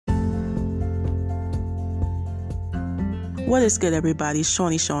What is good, everybody?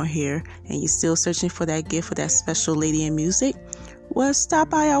 Shawnee Shawn here, and you still searching for that gift for that special lady in music? Well, stop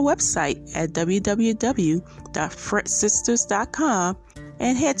by our website at www.fretsisters.com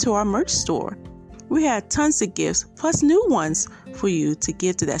and head to our merch store. We have tons of gifts, plus new ones for you to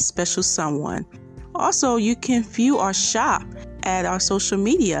give to that special someone. Also, you can view our shop at our social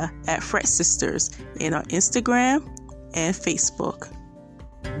media at Fret Sisters in our Instagram and Facebook.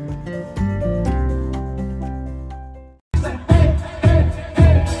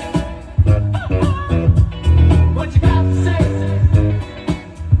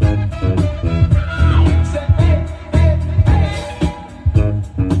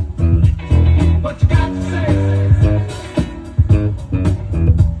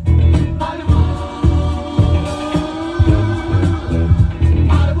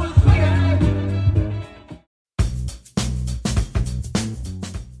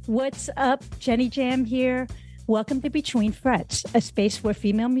 What's up? Jenny Jam here. Welcome to Between Frets, a space where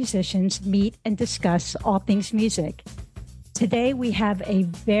female musicians meet and discuss all things music. Today we have a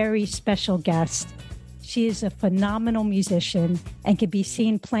very special guest. She is a phenomenal musician and can be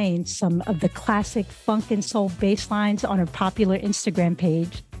seen playing some of the classic funk and soul bass lines on her popular Instagram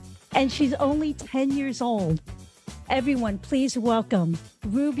page. And she's only 10 years old. Everyone, please welcome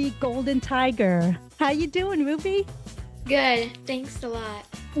Ruby Golden Tiger. How you doing, Ruby? Good. Thanks a lot.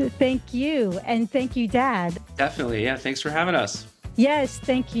 Thank you. And thank you, Dad. Definitely. Yeah. Thanks for having us. Yes,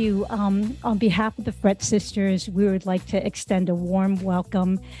 thank you. On behalf of the Fret Sisters, we would like to extend a warm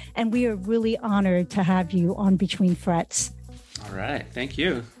welcome. And we are really honored to have you on Between Frets. All right. Thank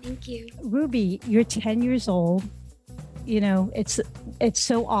you. Thank you. Ruby, you're 10 years old. You know, it's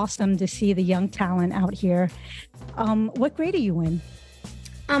so awesome to see the young talent out here. What grade are you in?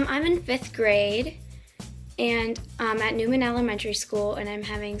 I'm in 5th grade. And I'm at Newman Elementary School, and I'm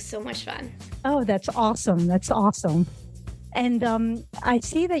having so much fun. Oh, that's awesome. That's awesome. And I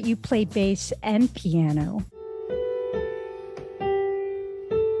see that you play bass and piano.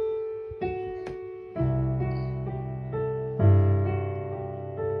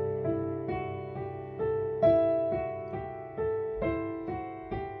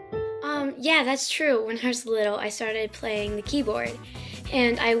 Yeah, that's true. When I was little, I started playing the keyboard.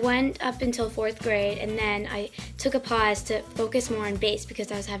 And I went up until 4th grade, and then I took a pause to focus more on bass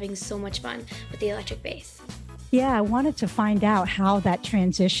because I was having so much fun with the electric bass. Yeah, I wanted to find out how that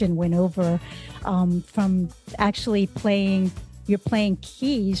transition went over from actually you're playing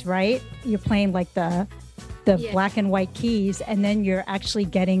keys, right? You're playing like the black and white keys, and then you're actually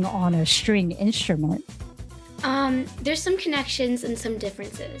getting on a string instrument. There's some connections and some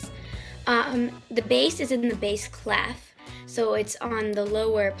differences. The bass is in the bass clef. So it's on the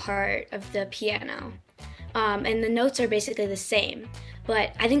lower part of the piano. And the notes are basically the same.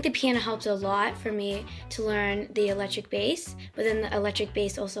 But I think the piano helped a lot for me to learn the electric bass, but then the electric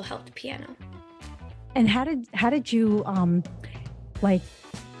bass also helped the piano. And how did you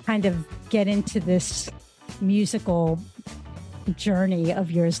kind of get into this musical journey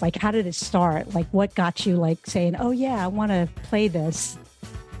of yours? Like, how did it start? Like, what got you saying, oh yeah, I want to play this?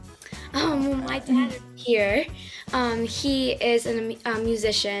 Well, my dad is here. He is a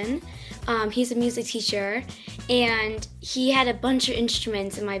musician. He's a music teacher, and he had a bunch of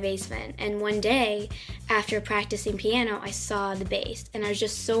instruments in my basement. And one day, after practicing piano, I saw the bass, and I was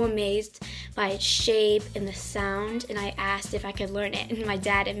just so amazed by its shape and the sound, and I asked if I could learn it. And my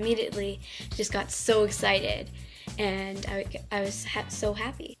dad immediately just got so excited, and I was so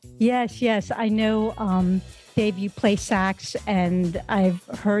happy. Yes, I know. Dave, you play sax, and I've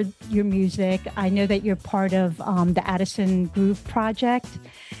heard your music. I know that you're part of the Addison Groove Project,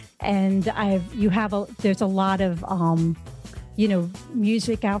 and there's a lot of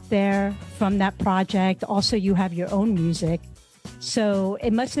music out there from that project. Also, you have your own music, so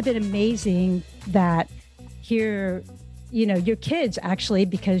it must have been amazing that here, your kids actually,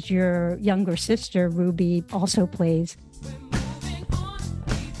 because your younger sister Ruby also plays.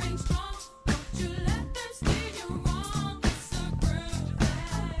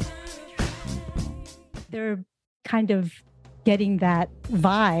 They're kind of getting that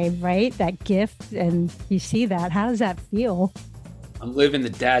vibe, right? That gift, and you see that. How does that feel? I'm living the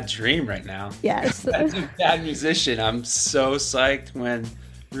dad dream right now. Yes. As a dad musician, I'm so psyched when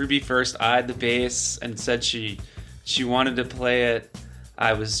Ruby first eyed the bass and said she wanted to play it.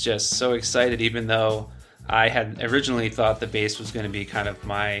 I was just so excited, even though I had originally thought the bass was going to be kind of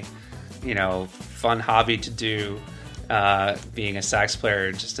my, fun hobby to do. Being a sax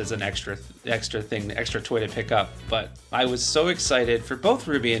player just as an extra toy to pick up. But I was so excited for both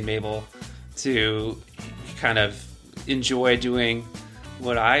Ruby and Mabel to kind of enjoy doing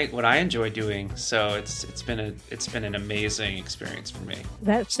what I enjoy doing. So it's been an amazing experience for me.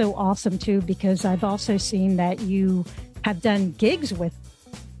 That's so awesome too, because I've also seen that you have done gigs with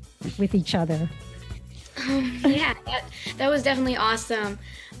each other. Yeah, that was definitely awesome.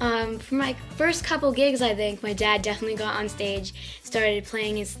 For my first couple gigs, I think my dad definitely got on stage, started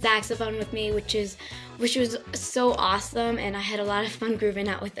playing his saxophone with me, which was so awesome, and I had a lot of fun grooving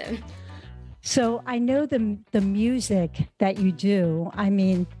out with him. So I know the music that you do. I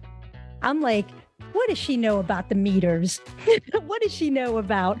mean, I'm like, what does she know about the Meters? What does she know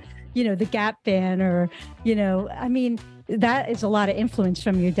about, the Gap Band, or, I mean, that is a lot of influence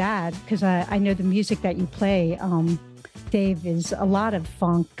from your dad, because I know the music that you play, Dave, is a lot of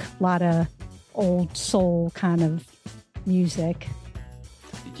funk, a lot of old soul kind of music.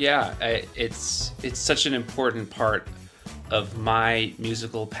 Yeah, it's such an important part of my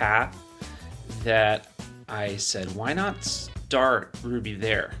musical path that I said, why not start Ruby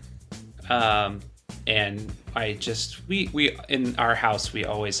there? And I just, we in our house, we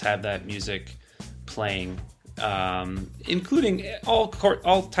always have that music playing, including all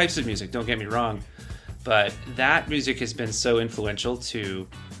types of music, don't get me wrong. But that music has been so influential to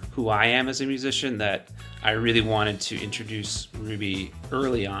who I am as a musician that I really wanted to introduce Ruby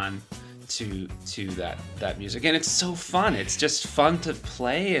early on to that music. And it's so fun. It's just fun to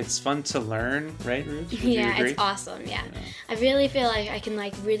play. It's fun to learn, right, Ruby? Yeah, it's awesome. Yeah. I really feel like I can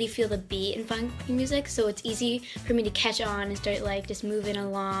really feel the beat in funk music, so it's easy for me to catch on and start just moving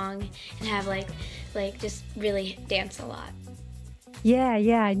along and have like just really dance a lot. Yeah,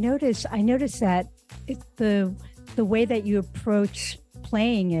 I noticed that the way that you approach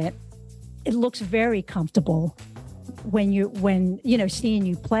playing it looks very comfortable when seeing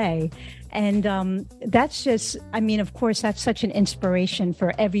you play. And that's just, I mean, of course, that's such an inspiration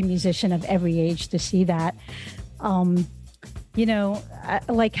for every musician of every age to see that. How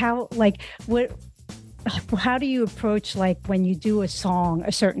do you approach, when you do a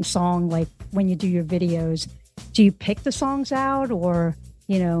certain song, when you do your videos? Do you pick the songs out, or,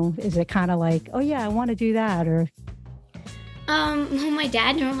 is it kind of oh yeah, I want to do that? Or my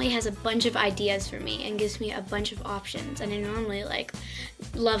dad normally has a bunch of ideas for me and gives me a bunch of options, and I normally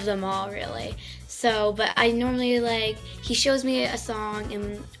love them all, really. So, but I normally he shows me a song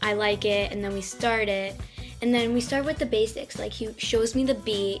and I like it, and then we start it, and then we start with the basics. He shows me the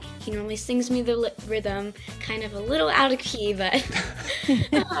beat, he normally sings me the rhythm, kind of a little out of key, but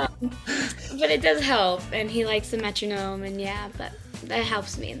but it does help, and he likes the metronome, and but that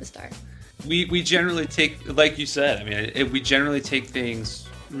helps me in the start. We generally take, like you said, I mean, we generally take things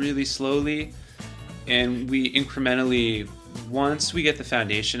really slowly, and we incrementally, once we get the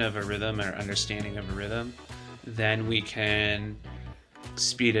foundation of a rhythm or understanding of a rhythm, then we can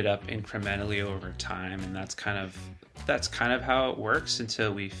speed it up incrementally over time, and that's kind of how it works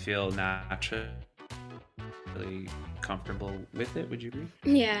until we feel naturally comfortable with it. Would you agree?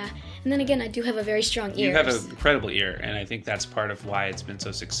 Yeah, and then again, I do have a very strong ear. You have an incredible ear, and I think that's part of why it's been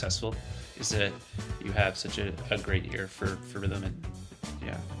so successful, is that you have such a great ear for rhythm. And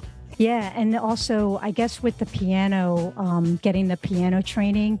yeah, and also I guess with the piano, getting the piano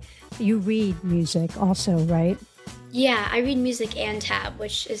training, you read music also, right? Yeah, I read music and tab,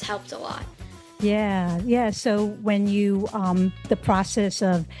 which has helped a lot. Yeah. So when you, the process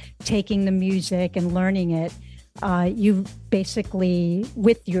of taking the music and learning it, you basically,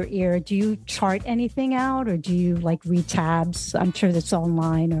 with your ear, do you chart anything out, or do you read tabs? I'm sure that's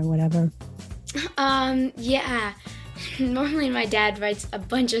online or whatever. Yeah. Normally my dad writes a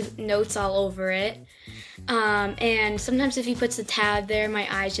bunch of notes all over it. And sometimes if he puts the tab there, my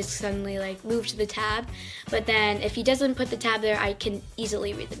eyes just suddenly move to the tab. But then if he doesn't put the tab there, I can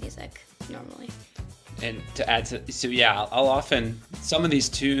easily read the music normally. And to add to, so yeah, I'll often, some of these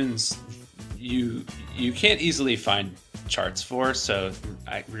tunes you can't easily find charts for, so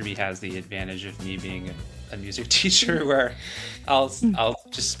Ruby has the advantage of me being a music teacher, where I'll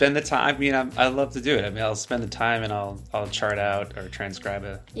just spend the time. I mean, I love to do it. I mean, I'll spend the time and I'll chart out or transcribe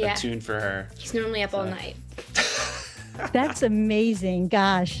a tune for her. He's normally up all night. That's amazing.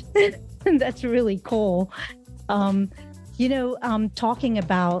 Gosh, that's really cool. Talking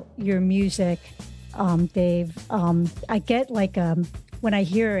about your music, Dave, I get when I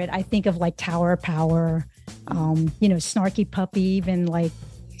hear it, I think of Tower Power, Snarky Puppy, even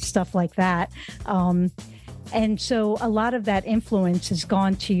stuff like that. And so a lot of that influence has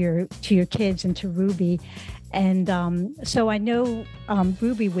gone to your kids and to Ruby. And so I know,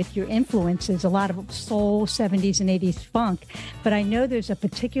 Ruby, with your influences, a lot of soul, 70s and 80s funk, but I know there's a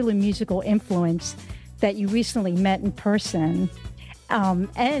particular musical influence that you recently met in person.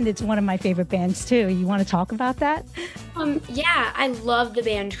 And it's one of my favorite bands too. You want to talk about that? Yeah, I love the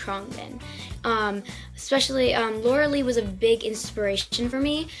band Krungmen. Especially Laura Lee was a big inspiration for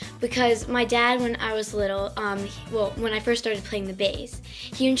me because my dad, when I was little, when I first started playing the bass,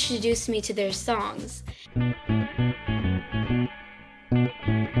 he introduced me to their songs.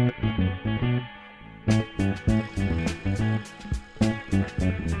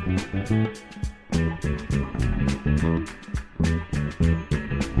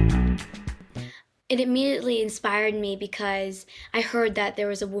 It immediately inspired me because I heard that there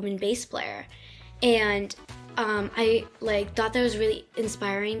was a woman bass player, and I thought that was really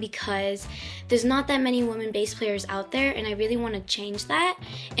inspiring because there's not that many women bass players out there, and I really want to change that.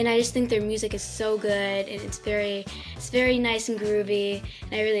 And I just think their music is so good, and it's very nice and groovy,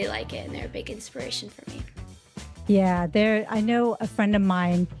 and I really like it, and they're a big inspiration for me. Yeah, I know a friend of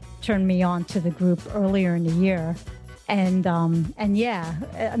mine turned me on to the group earlier in the year, and yeah,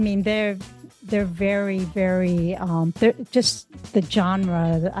 I mean they're very, very, they're just the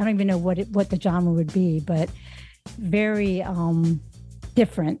genre. I don't even know what the genre would be, but very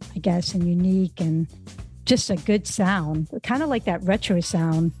different, I guess, and unique, and just a good sound, kind of like that retro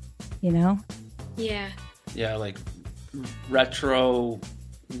sound, you know? Yeah. Yeah, like retro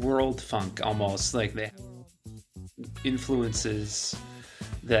world funk almost. Like they have influences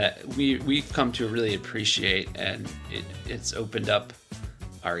that we've come to really appreciate, and it's opened up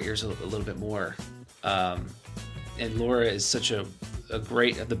our ears a little bit more. And Laura is such a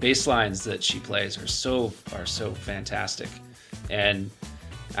great, the bass lines that she plays are so fantastic. And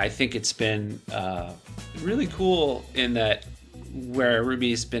I think it's been really cool in that where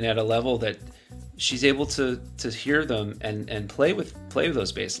Ruby's been at a level that she's able to hear them and play with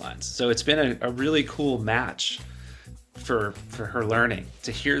those bass lines. So it's been a really cool match for her learning,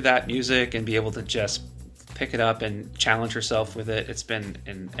 to hear that music and be able to just pick it up and challenge herself with it. It's been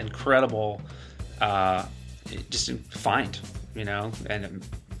an incredible just find, you know, and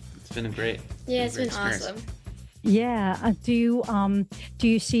it's been a great it's been experience. Awesome. Yeah. Do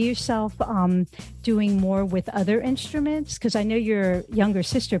you see yourself doing more with other instruments? Because I know your younger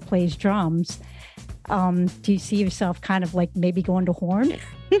sister plays drums. Do you see yourself kind of like maybe going to horn?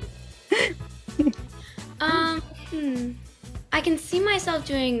 I can see myself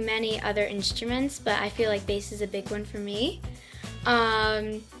doing many other instruments, but I feel like bass is a big one for me.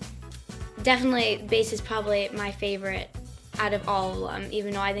 Definitely, bass is probably my favorite out of all of them,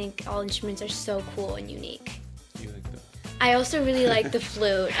 even though I think all instruments are so cool and unique. You like that? I also really like the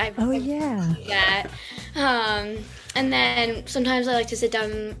flute. Yeah. That. And then sometimes I like to sit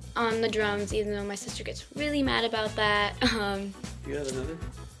down on the drums, even though my sister gets really mad about that. You have another?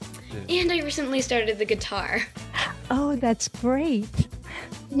 Yeah. And I recently started the guitar. Oh, that's great.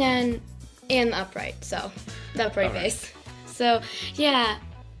 And the upright, so the upright bass. So yeah,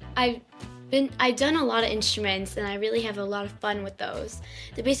 I've done a lot of instruments, and I really have a lot of fun with those.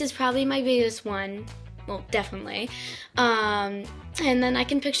 The bass is probably my biggest one. Well, definitely. And then I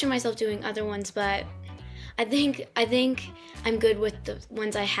can picture myself doing other ones, but I think I'm good with the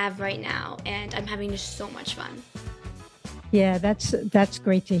ones I have right now, and I'm having just so much fun. Yeah, that's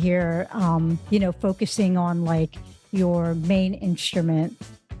great to hear. Focusing on like your main instrument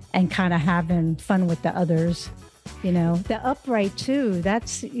and kind of having fun with the others. You know, the upright too,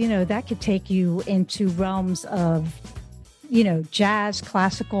 that's, that could take you into realms of, jazz,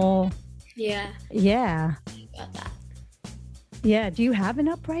 classical. Yeah. Yeah. About that. Yeah. Do you have an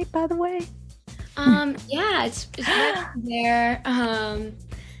upright, by the way? Yeah, it's right there.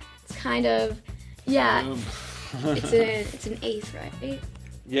 It's kind of, yeah. It's an eighth, right?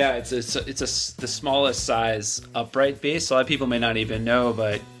 Yeah, it's the smallest size upright bass. A lot of people may not even know,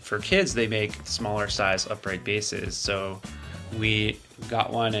 but for kids they make smaller size upright basses. So we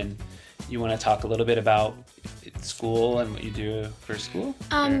got one, and you want to talk a little bit about school and what you do for school?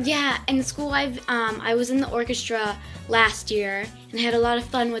 Yeah, in school I was in the orchestra last year and had a lot of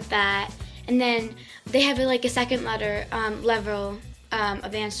fun with that. And then they have like a second level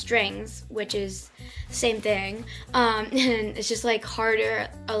advanced strings, which is the same thing, and it's just like harder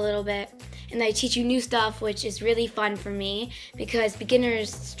a little bit, and they teach you new stuff, which is really fun for me, because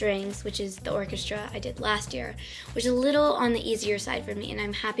beginner's strings, which is the orchestra I did last year, was a little on the easier side for me, and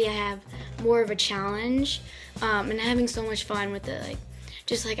I'm happy I have more of a challenge, and I'm having so much fun with it,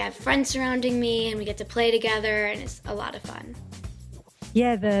 I have friends surrounding me, and we get to play together, and it's a lot of fun.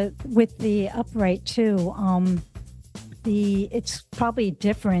 Yeah, with the upright too, it's probably a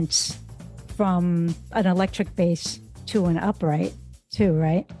difference from an electric bass to an upright too,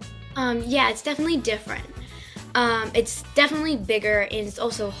 right? Yeah, it's definitely different. It's definitely bigger, and it's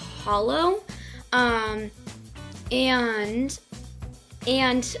also hollow. And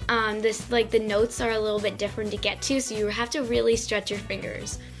And this the notes are a little bit different to get to, so you have to really stretch your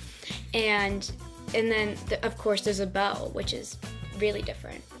fingers. And then of course there's a bow, which is really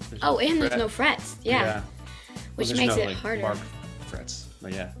different. There's no frets. Yeah. Which makes it harder. Mark frets.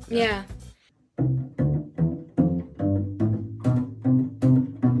 But yeah. Yeah.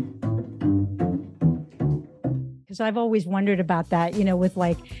 Because I've always wondered about that, with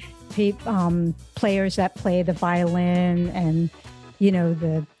players that play the violin and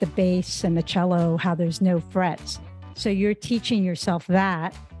the bass and the cello, how there's no frets. So you're teaching yourself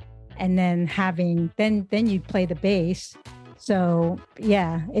that, and then then you play the bass. So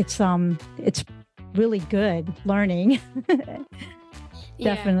yeah, it's really good learning.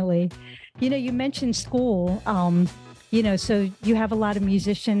 Definitely. You mentioned school. So you have a lot of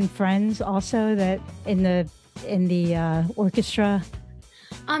musician friends also that in the orchestra.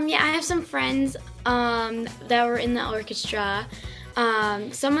 Yeah, I have some friends that were in the orchestra.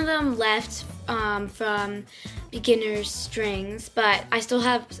 Some of them left from beginner's strings, but I still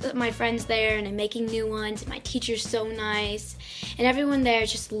have my friends there, and I'm making new ones, and my teacher's so nice, and everyone there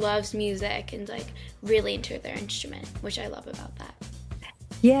just loves music and really into their instrument, which I love about that.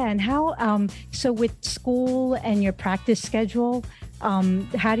 Yeah, and how so with school and your practice schedule,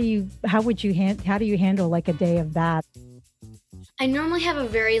 how do you handle a day of that? I normally have a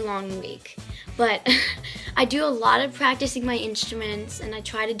very long week, but I do a lot of practicing my instruments, and I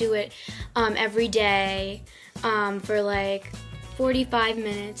try to do it every day for 45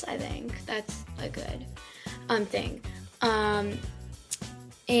 minutes, I think. That's a good thing.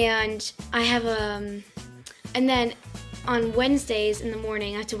 And I have and then on Wednesdays in the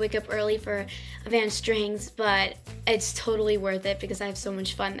morning, I have to wake up early for advanced strings, but it's totally worth it because I have so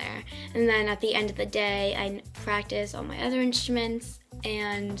much fun there. And then at the end of the day, I practice all my other instruments,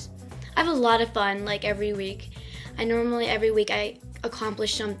 and I have a lot of fun every week. Every week I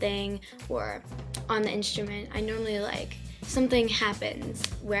accomplish something, or on the instrument, I normally something happens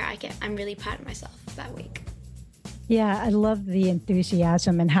where I'm really proud of myself that week. Yeah, I love the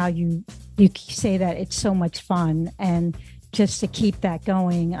enthusiasm and how you say that it's so much fun, and just to keep that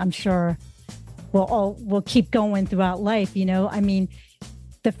going, I'm sure we'll keep going throughout life. I mean,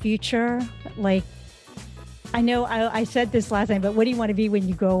 the future, I know I said this last time, but what do you want to be when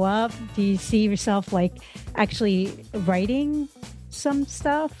you grow up? Do you see yourself actually writing some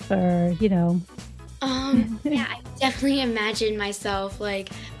stuff, or Yeah, I definitely imagine myself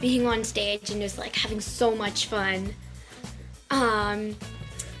being on stage and just having so much fun,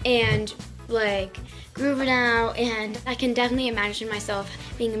 and grooving out, and I can definitely imagine myself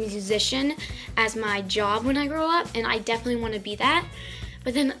being a musician as my job when I grow up, and I definitely want to be that.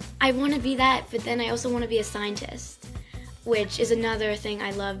 But then I want to be that, but then I also want to be a scientist, which is another thing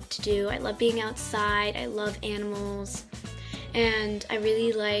I love to do. I love being outside, I love animals, and I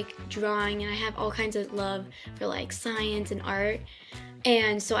really like drawing, and I have all kinds of love for science and art.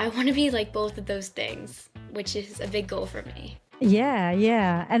 And so I want to be both of those things, which is a big goal for me.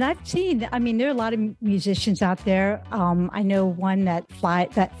 Yeah. And I've seen, there are a lot of musicians out there. I know one that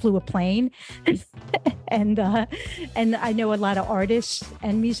flew a plane and I know a lot of artists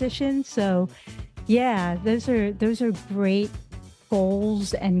and musicians. So yeah, those are great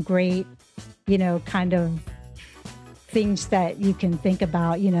goals and great, kind of things that you can think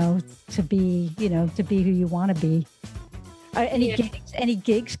about, to be who you want to be. Any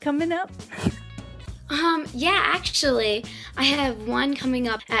gigs coming up? Yeah, actually, I have one coming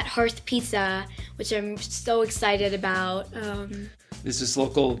up at Hearth Pizza, which I'm so excited about. There's this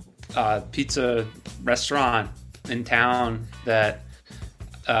local pizza restaurant in town that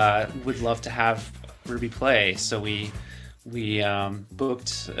would love to have Ruby play, so we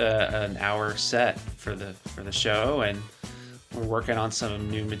booked an hour set for the show, and we're working on some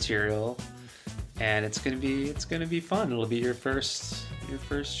new material, and it's gonna be fun. It'll be your first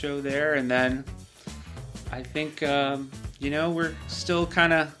show there, and then I think, we're still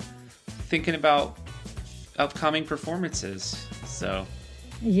kind of thinking about upcoming performances. So,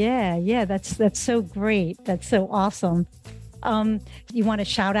 yeah, that's so great. That's so awesome. You want to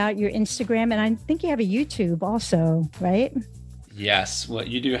shout out your Instagram, and I think you have a YouTube also, right? Yes. Well,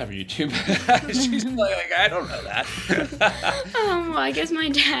 you do have a YouTube. She's I don't know that. Well, I guess my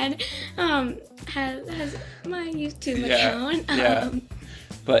dad has my YouTube account. Yeah.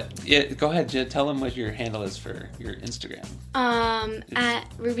 But go ahead, tell them what your handle is for your Instagram. At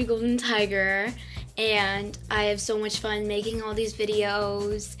Ruby Golden Tiger, and I have so much fun making all these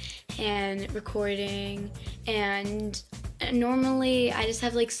videos and recording, and Normally, I just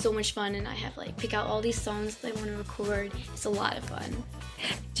have like so much fun, and I have like pick out all these songs that I want to record. It's a lot of fun.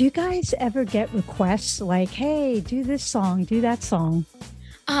 Do you guys ever get requests like, hey, do this song, do that song?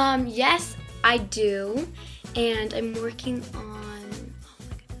 Yes, I do, and I'm working on. Oh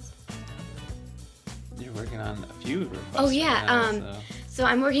my goodness. You're working on a few requests. Oh yeah. Right now, So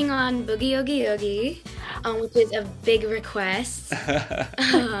I'm working on Boogie Oogie Oogie, which is a big request.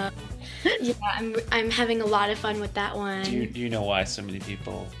 Yeah, I'm having a lot of fun with that one. Do you know why so many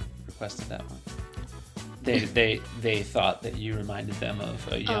people requested that one? They thought that you reminded them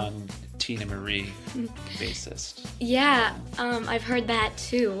of a young Tina Marie bassist. Yeah, I've heard that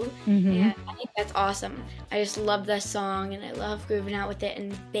too. Mm-hmm. Yeah, I think that's awesome. I just love that song, and I love grooving out with it.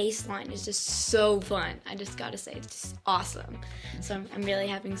 And the bass line is just so fun. I just gotta say, it's just awesome. So I'm really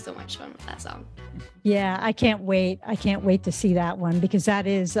having so much fun with that song. Yeah, I can't wait. I can't wait to see that one because that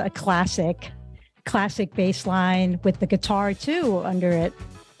is a classic bass line with the guitar too under it.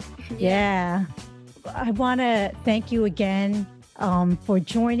 Yeah. I want to thank you again for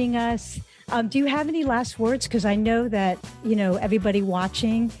joining us. Do you have any last words? Because I know that, everybody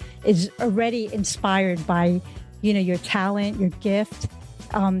watching is already inspired by, your talent, your gift.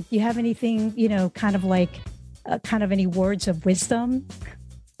 Do you have anything, kind of any words of wisdom?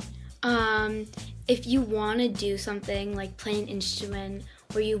 If you want to do something like play an instrument,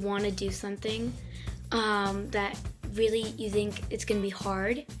 or you want to do something that really you think it's going to be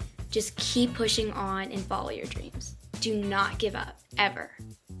hard, just keep pushing on and follow your dreams. Do not give up, ever.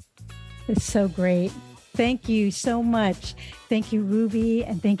 It's so great. Thank you so much. Thank you, Ruby,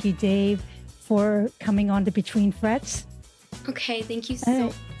 and thank you, Dave, for coming on to Between Frets. Okay, thank you so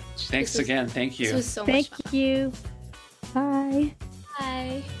much. Thanks again. Thank you. This was so much fun. Thank you. Bye.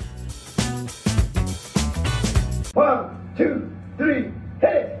 Bye. 1, 2, 3, hit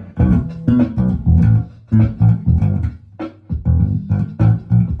it!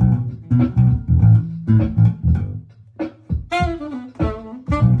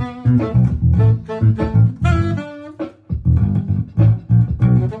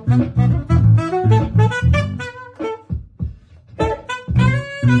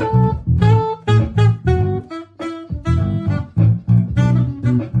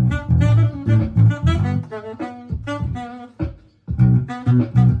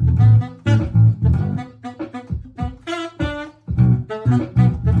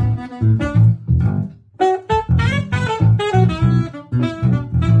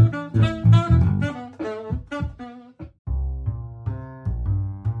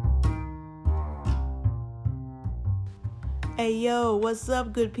 Hey yo, what's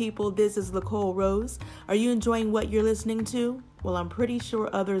up, good people? This is Nicole Rose. Are you enjoying what you're listening to? Well, I'm pretty sure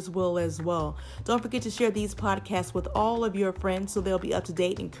others will as well. Don't forget to share these podcasts with all of your friends so they'll be up to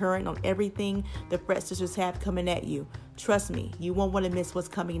date and current on everything the Fret Sisters have coming at you. Trust me, you won't want to miss what's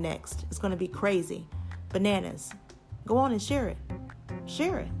coming next. It's going to be crazy. Bananas. Go on and share it.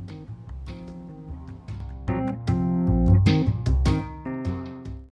 Share it.